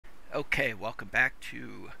Okay, welcome back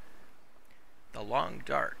to The Long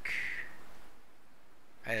Dark.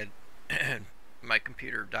 I had my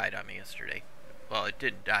computer died on me yesterday. Well, it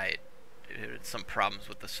didn't die. It had some problems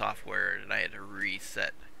with the software and I had to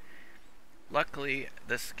reset. Luckily,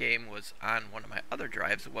 this game was on one of my other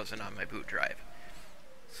drives. It wasn't on my boot drive.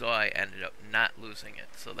 So I ended up not losing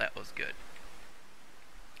it, so that was good.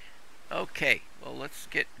 Okay, well, let's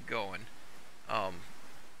get going.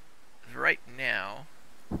 Right now,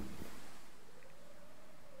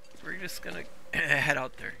 we're just gonna head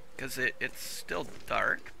out there because it's still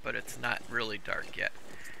dark, but it's not really dark yet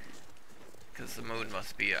because the moon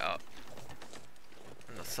must be out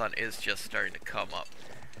and the sun is just starting to come up.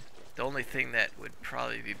 The only thing that would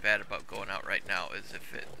probably be bad about going out right now is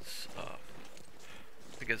if it's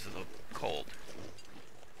because of the cold.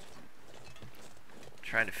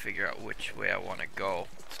 Trying to figure out which way I want to go.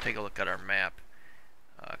 Let's take a look at our map.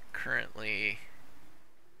 Currently,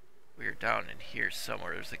 we're down in here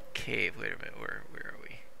somewhere. There's a cave. Wait a minute. Where are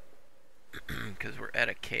we? Because we're at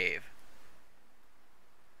a cave.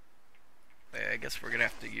 I guess we're gonna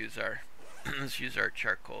have to use our let's use our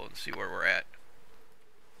charcoal and see where we're at.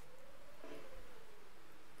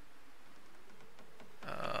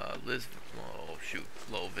 Oh shoot,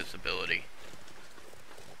 low visibility.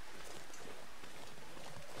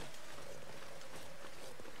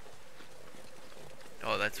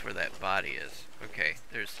 Oh, that's where that body is. Okay,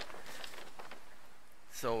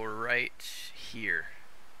 so we're right here.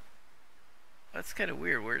 That's kind of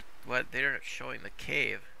weird. They're not showing the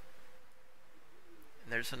cave.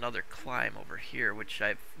 And there's another climb over here, which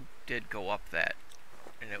I did go up that,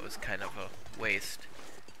 and it was kind of a waste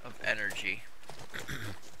of energy.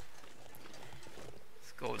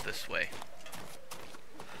 Let's go this way.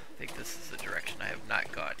 I think this is the direction I have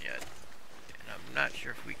not gone yet. And I'm not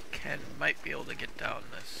sure if we might be able to get down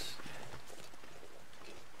this.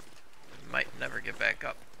 We might never get back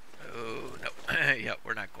up. Oh, no. Yep,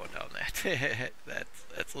 we're not going down that.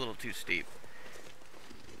 That's a little too steep.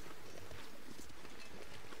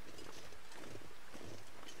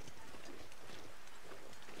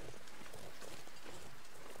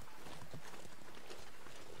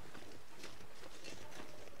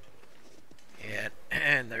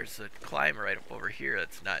 And there's a climb right up over here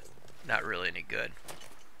that's not really any good.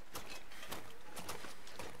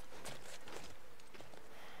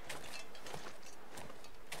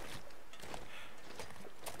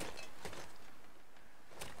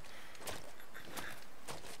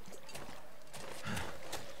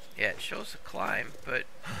 Yeah, it shows a climb, but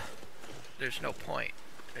there's no point.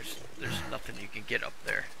 There's nothing you can get up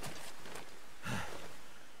there.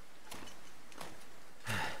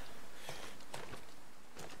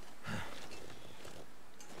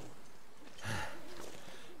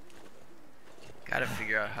 Gotta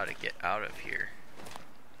figure out how to get out of here.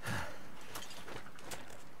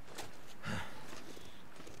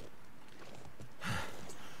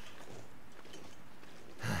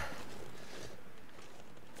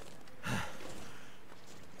 I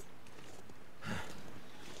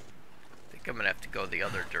think I'm gonna have to go the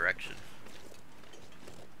other direction.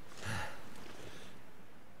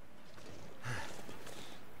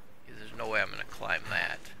 There's no way I'm gonna climb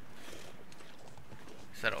that. At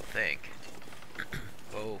least I don't think.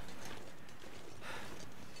 Whoa.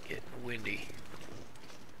 Getting windy.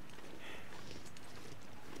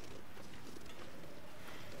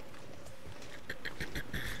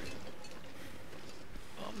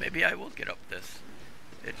 Well, maybe I will get up this.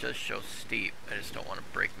 It just shows steep. I just don't want to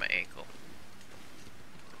break my ankle.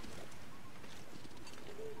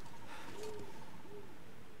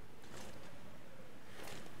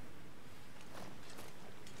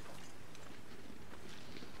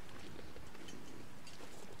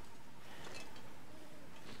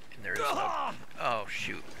 Oh,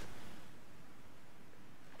 shoot.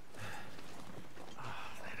 Oh,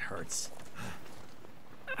 that hurts.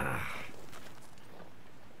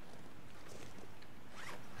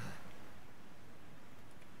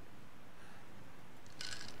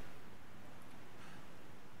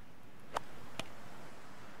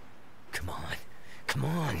 Come on. Come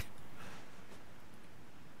on.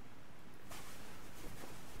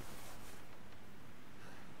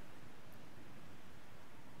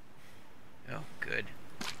 Oh, good.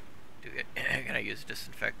 Can I use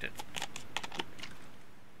disinfectant?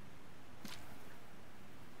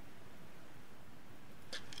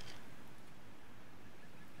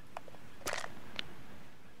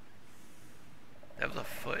 That was a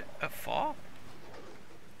fall?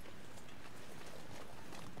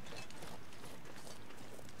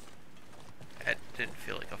 That didn't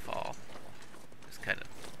feel like a fall. It was kind of,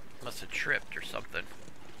 must have tripped or something.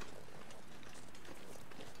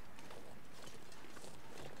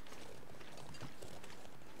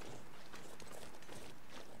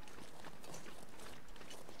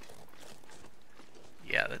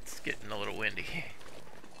 it's getting a little windy.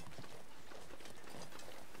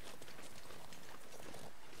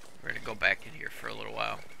 We're gonna go back in here for a little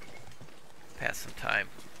while. Pass some time.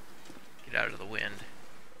 Get out of the wind.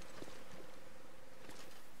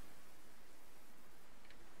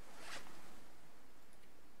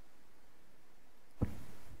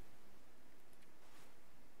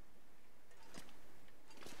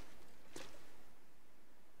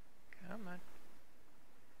 Come on.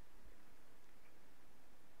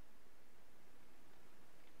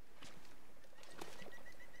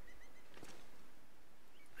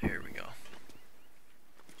 There we go.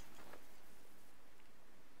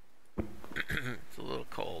 It's a little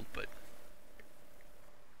cold, but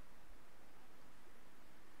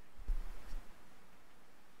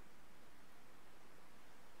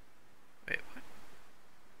wait, what?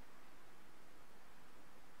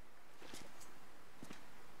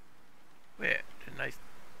 Wait, didn't I?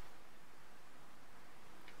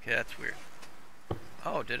 Okay, that's weird.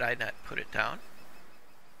 Oh, did I not put it down?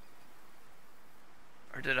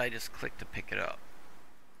 Or did I just click to pick it up?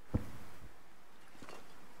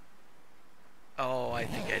 Oh, I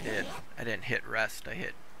think I did. I didn't hit rest. I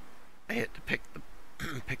hit to pick the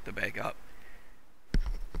pick the bag up.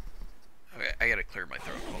 Okay, I gotta clear my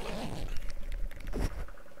throat. Hold on.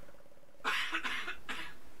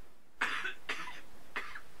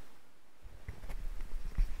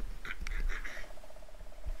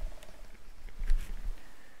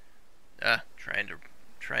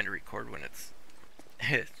 Trying to record when it's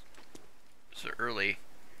so early.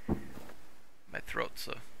 My throat's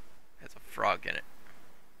has a frog in it.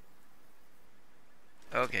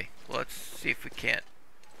 Okay, well, let's see if we can't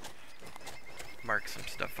mark some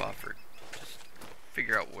stuff off or just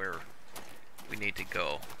figure out where we need to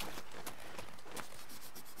go.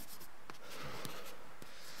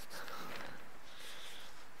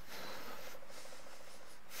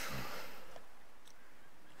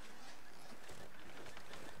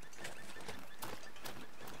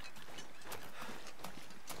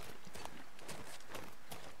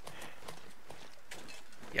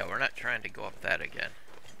 Yeah, we're not trying to go up that again.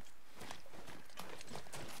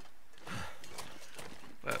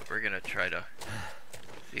 But we're gonna try to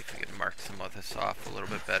see if we can mark some of this off a little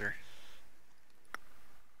bit better.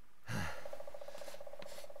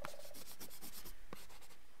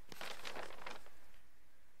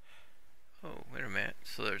 Oh, wait a minute.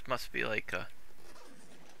 So there must be like a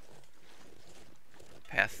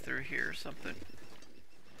pass through here or something.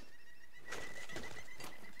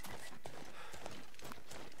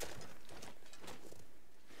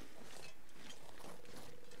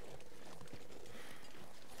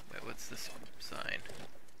 Wait, what's this sign?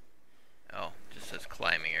 Oh, just says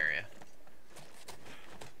climbing area.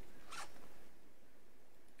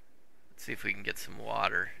 Let's see if we can get some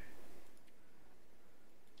water.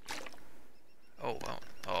 Oh, well.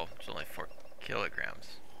 Oh, it's only 4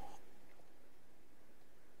 kilograms.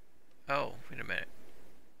 Oh, wait a minute.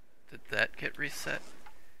 Did that get reset?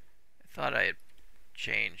 I thought I had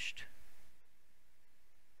changed.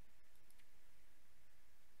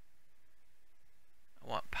 I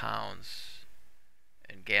want pounds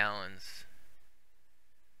and gallons.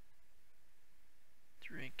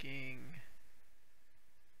 Drinking.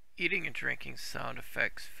 Eating and drinking sound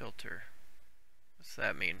effects filter. What's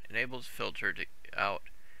that mean? Enables filter to out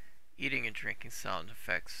eating and drinking sound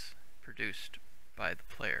effects produced by the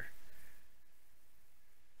player.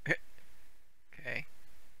 Okay.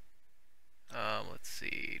 Let's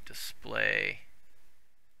see. Display.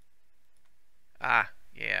 Ah,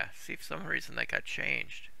 yeah. See, for some reason that got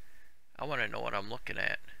changed. I want to know what I'm looking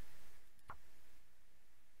at.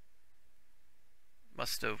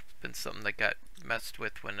 Must have been something that got messed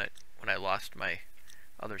with when I lost my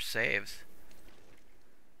other saves.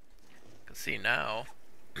 Cause see now,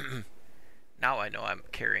 now I know I'm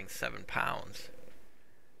carrying 7 pounds.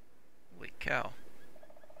 Holy cow,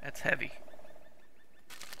 that's heavy.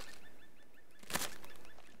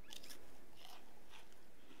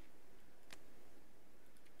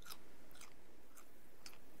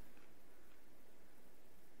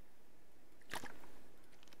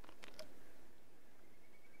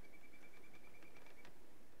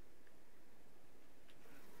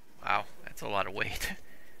 Wow, that's a lot of weight.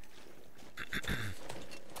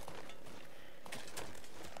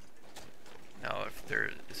 Now,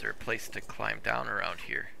 is there a place to climb down around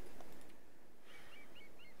here?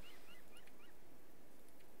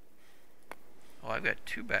 Oh, I've got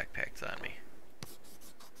 2 backpacks on me.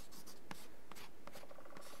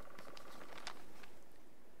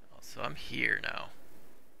 Oh, so I'm here now.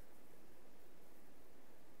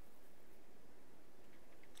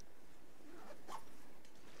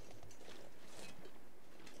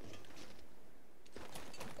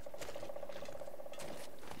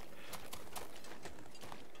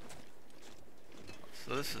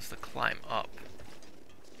 So this is the climb up.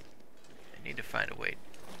 I need to find a way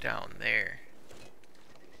down there.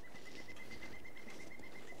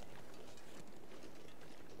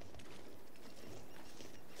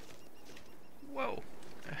 Whoa.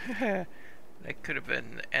 That could have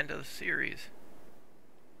been the end of the series.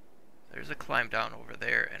 There's a climb down over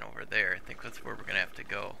there and over there. I think that's where we're gonna have to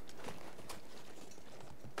go.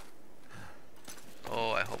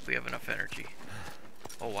 Oh, I hope we have enough energy.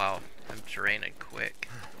 Oh wow, I'm draining quick.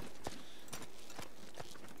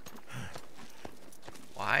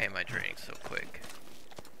 Why am I draining so quick?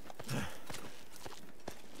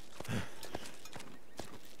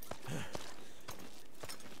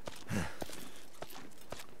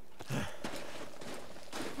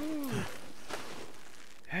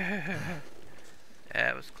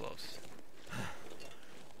 That was close.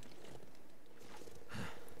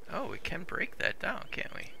 Oh, we can break that down,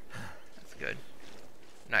 can't we? That's good.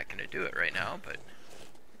 I'm not gonna do it right now, but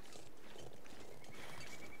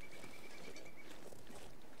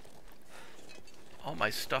all my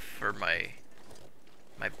stuff for my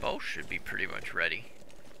bow should be pretty much ready.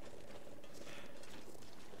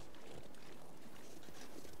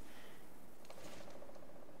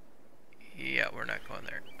 Yeah, we're not going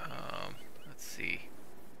there. Let's see.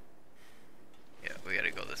 Yeah, we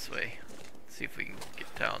gotta go this way. Let's see if we can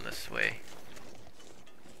get down this way.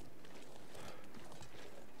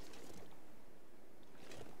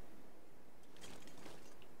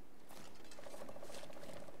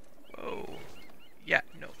 Whoa. Yeah,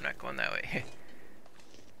 no, not going that way.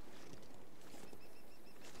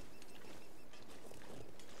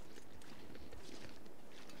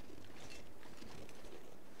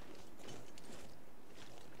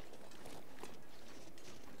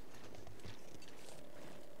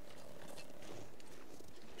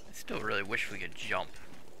 I still really wish we could jump.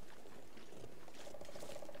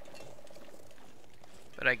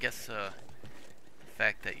 But I guess the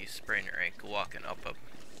fact that you sprain your ankle walking up a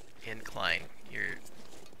incline, you're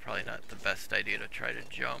probably not the best idea to try to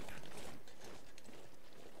jump.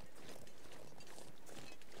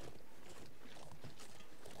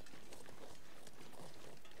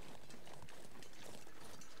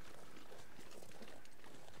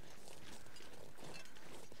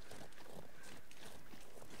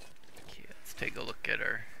 Okay, let's take a look at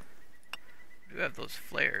our... We do have those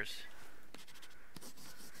flares.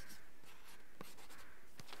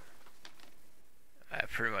 I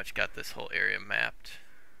pretty much got this whole area mapped.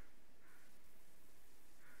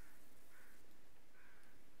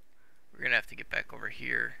 We're gonna have to get back over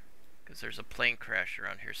here because there's a plane crash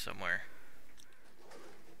around here somewhere.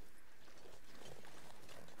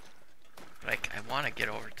 But I want to get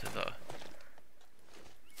over to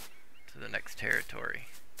the next territory.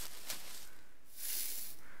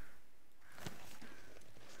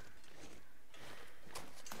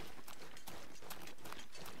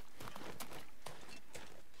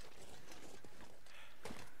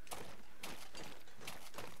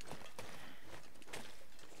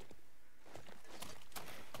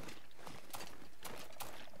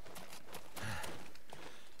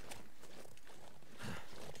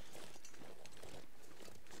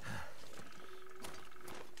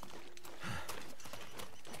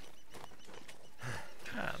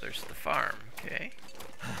 Ah, there's the farm, okay.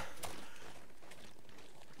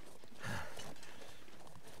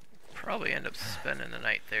 Probably end up spending the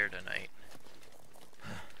night there tonight.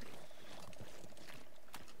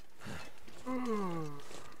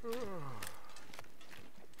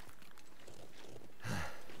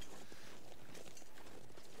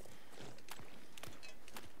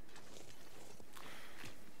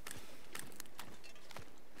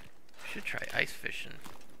 Should try ice fishing.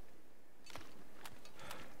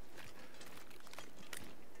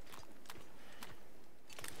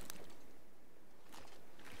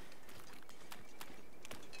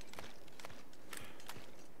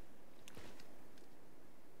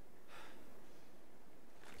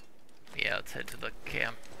 Yeah, let's head to the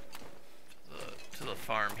camp, to the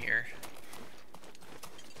farm here.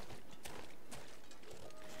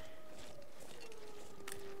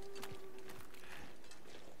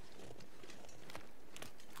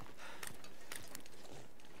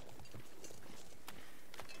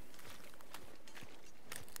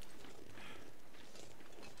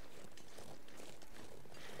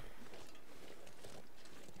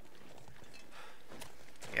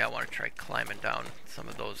 Yeah, I want to try climbing down some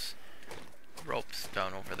of those ropes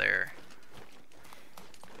down over there.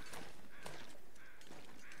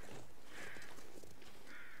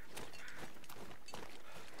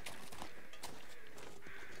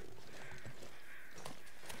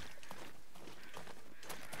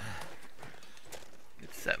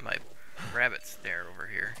 Set my rabbit snare over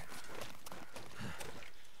here.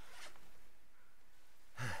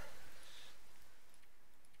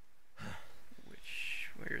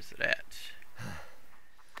 Where is it at?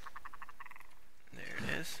 There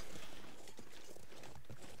it is.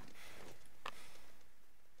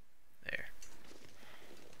 There.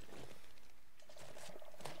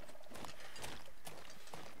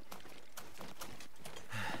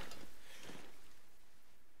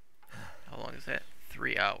 How long is that?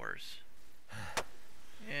 3 hours.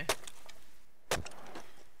 Yeah.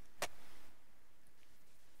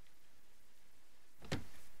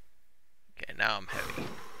 Okay, now I'm heavy.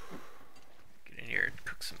 Get in here and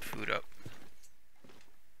cook some food up.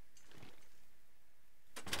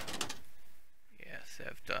 Yes,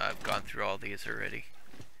 I've gone through all these already.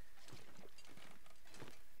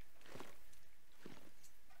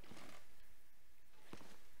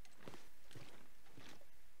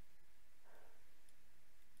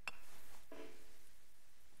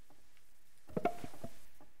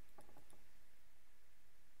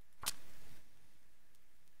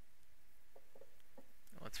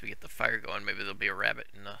 Once we get the fire going, maybe there'll be a rabbit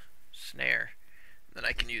in the snare. Then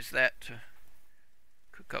I can use that to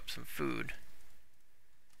cook up some food.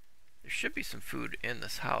 There should be some food in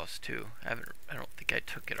this house too. I don't think I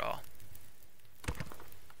took it all.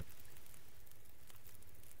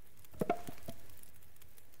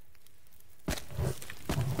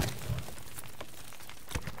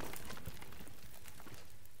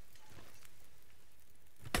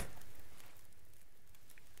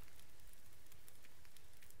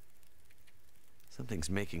 Something's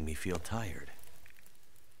making me feel tired.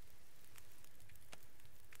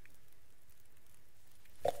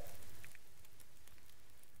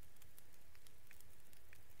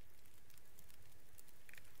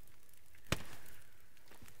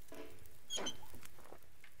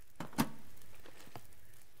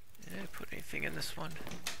 Did I put anything in this one?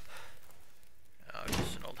 Oh,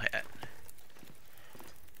 just an old hat.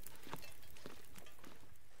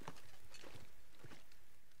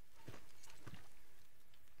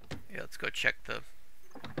 Yeah, let's go check the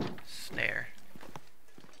snare.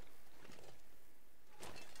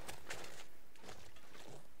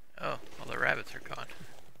 Oh, all the rabbits are gone.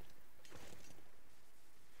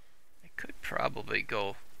 I could probably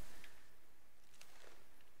go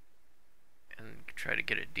and try to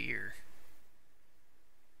get a deer.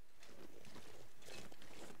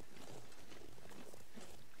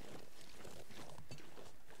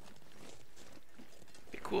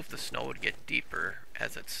 It'd be cool if the snow would get deeper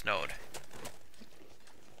as it snowed.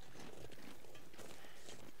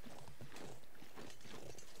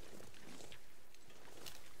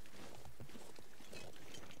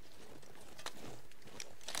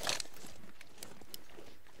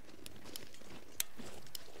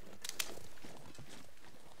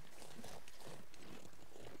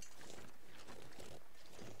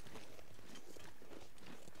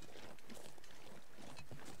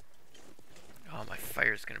 Oh, my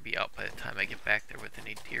fire's gonna be out by the time I get back there with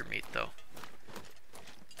any deer meat though.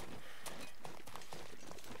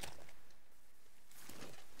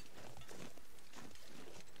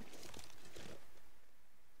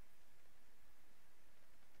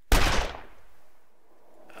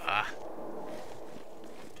 Ah.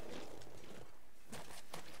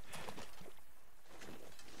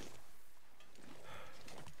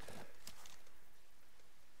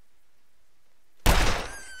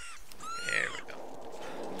 There we go.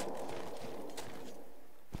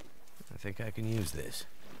 I think I can use this.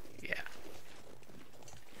 Yeah.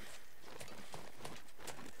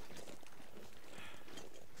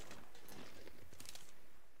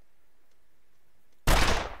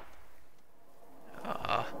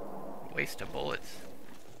 Waste of bullets.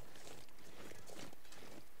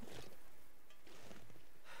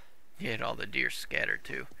 Yeah, and all the deer scattered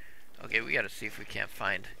too. Okay, we gotta see if we can't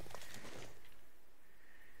find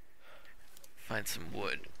some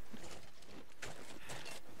wood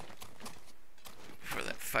before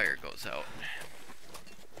that fire goes out.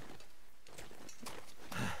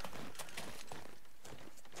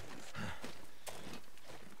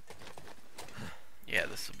 Yeah,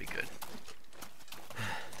 this will be good.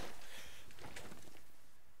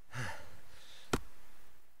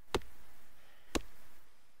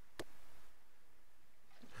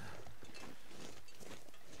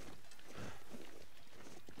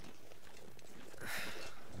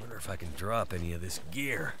 Wonder if I can drop any of this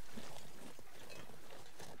gear.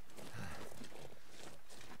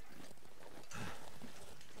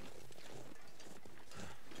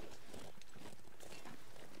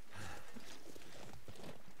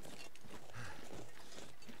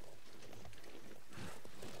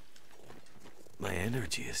 My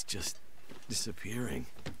energy is just disappearing.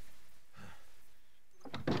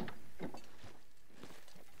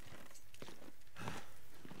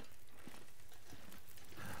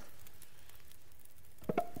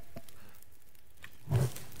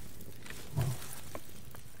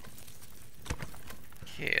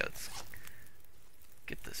 Okay, let's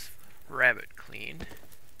get this rabbit cleaned.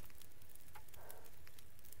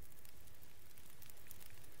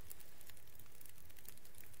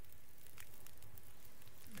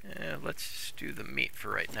 Let's just do the meat for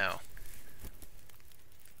right now.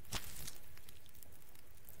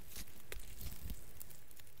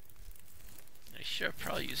 I should have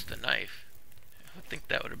probably used the knife. I think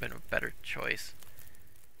that would have been a better choice.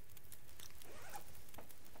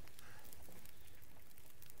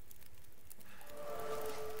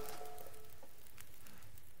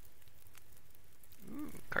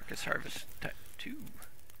 Ooh, carcass harvest type 2.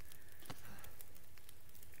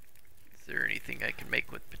 Is there anything I can make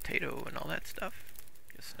with potato and all that stuff?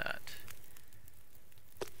 Guess not.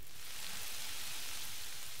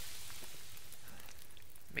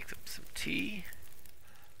 Make up some tea.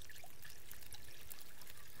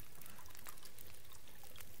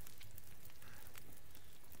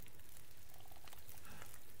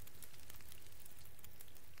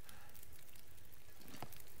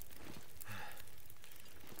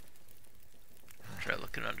 Try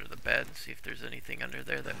looking under the bed and see if there's anything under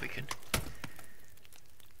there that we can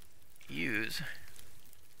use.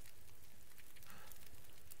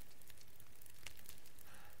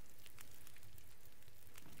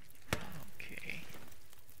 Okay.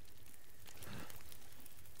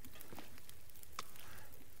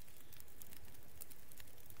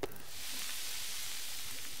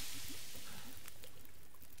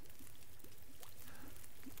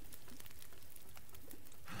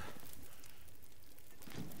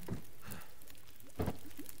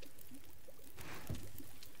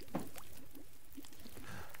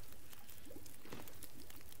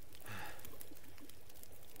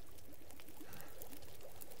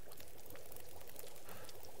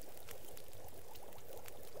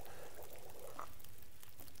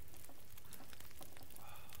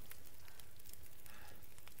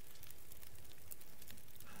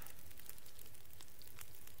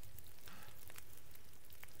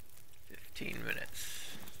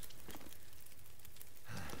 Minutes.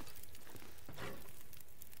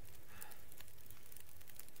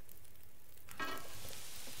 Is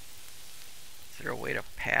there a way to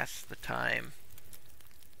pass the time?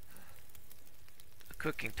 The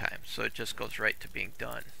cooking time, so it just goes right to being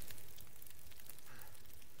done.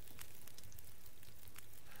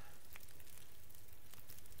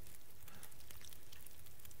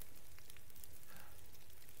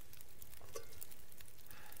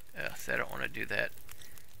 So I don't want to do that.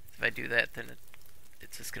 If I do that, then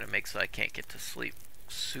it's just going to make so I can't get to sleep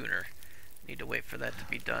sooner. Need to wait for that to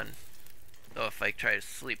be done. Though if I try to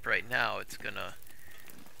sleep right now, it's going to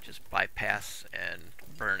just bypass and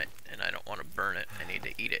burn it. And I don't want to burn it. I need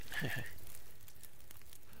to eat it.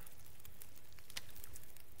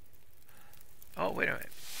 Oh, wait a minute.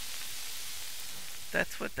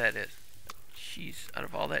 That's what that is. Jeez, out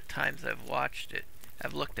of all that times I've watched it,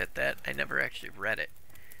 I've looked at that, I never actually read it.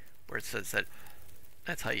 Where it says that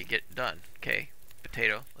that's how you get it done. Okay,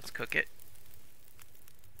 potato, let's cook it.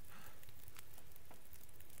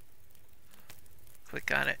 Click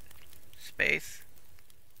on it, space,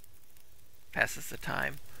 passes the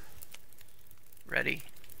time, ready,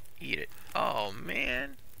 eat it. Oh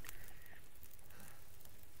man,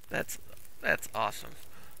 that's awesome.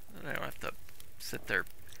 I don't have to sit there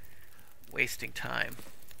wasting time.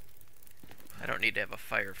 I don't need to have a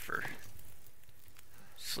fire for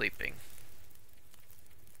sleeping.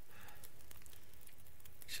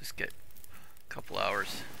 Let's just get a couple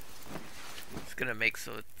hours. It's gonna make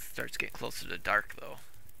so it starts getting closer to dark though.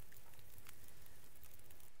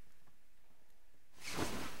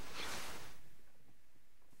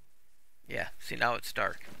 Yeah, see now it's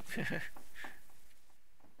dark. So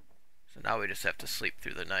now we just have to sleep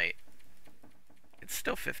through the night. It's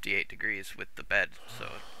still 58 degrees with the bed, so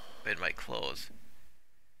it might close.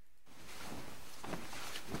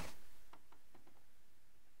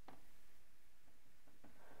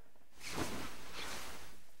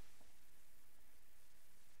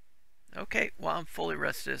 Okay, well I'm fully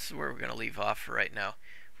rested. This is where we're going to leave off for right now.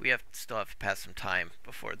 We still have to pass some time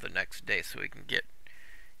before the next day so we can get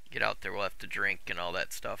out there. We'll have to drink and all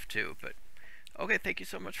that stuff too. But okay, thank you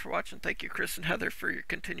so much for watching. Thank you Chris and Heather for your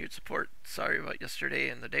continued support. Sorry about yesterday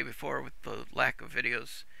and the day before with the lack of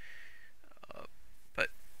videos. But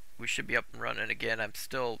we should be up and running again. I'm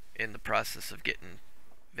still in the process of getting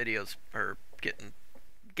videos or getting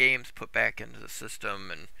games put back into the system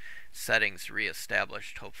and settings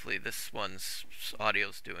reestablished. Hopefully this one's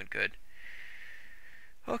audio's doing good.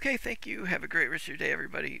 Okay, thank you. Have a great rest of your day,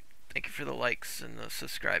 everybody. Thank you for the likes and the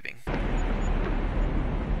subscribing.